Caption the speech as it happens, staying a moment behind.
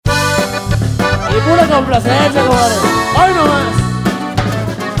Y pura complacencia, compadre. ¡Ay, no más!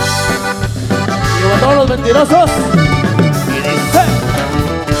 Y a todos los mentirosos. Y dice: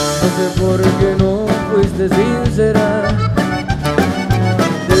 no sé por qué no fuiste sincera.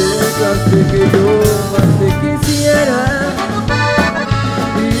 Dejaste que yo más te quisiera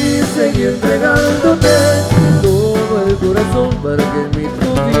y seguí entregándote todo el corazón para que en mí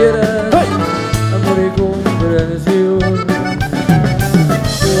tuvieras amor y comprensión.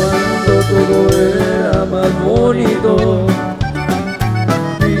 Cuando todo era más bonito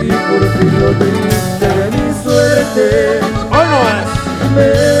y por fin lo triste de mi suerte. ¡Ay, no más! Me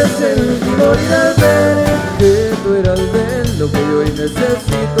sentí morir al ver que tú eras de lo que yo hoy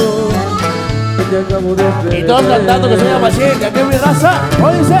necesito, que te acabo de perder. Y todos cantando que se llama así, que aquí es mi raza.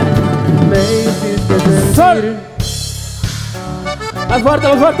 Hoy dice: me hiciste ¡Sol! sentir. ¡Más fuerte,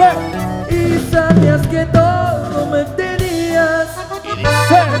 más fuerte! Y sabías que todo me tenías Y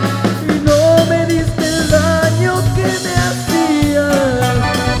dice: y no me diste el daño que me hacías.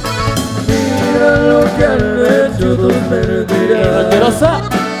 Mira lo que han hecho tus mentiras. Mentirosa.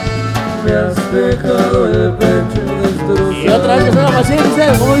 Me has dejado el pecho destrozado. Y otra vez que se llama así, dice: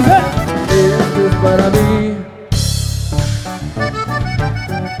 ¿cómo dice? Esto es para mí.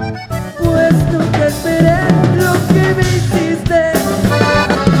 Pues nunca esperé lo que me hiciste.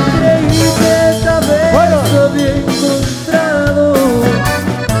 Creí que esta vez había encontrado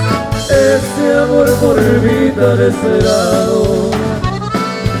ese amor por mí tan esperado.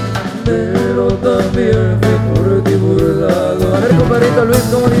 Pero también fui por ti burlado. A ver, compadrito Luis,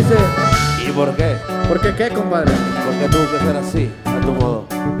 ¿cómo dice? ¿Y por qué? ¿Por qué qué, compadre? Porque tuvo que ser así, a tu modo.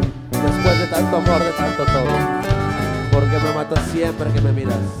 Después de tanto amor, de tanto todo. Porque me matas siempre que me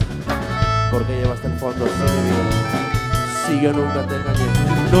miras. Porque llevaste el fondo así mi vida. Si yo nunca te engañé,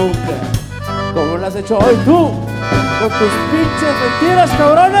 nunca. Como lo has hecho hoy tú, con tus pinches mentiras,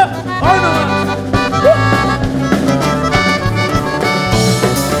 cabrona. ¡Ay, no más!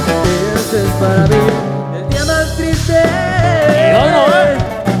 Este es para mí el día más triste. Y hoy no,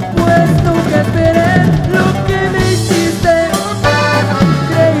 pues nunca esperé lo que me hiciste.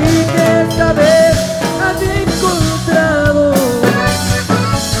 Creí que esta vez había encontrado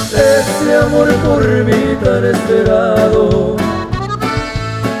ese amor por mí tan esperado.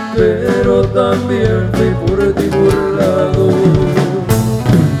 Pero también fui por ti burlado.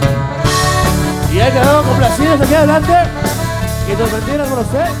 Y ahí quedamos complacidos aquí adelante. Y Tus Mentiras con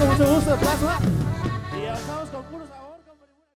usted, con mucho gusto, plasma.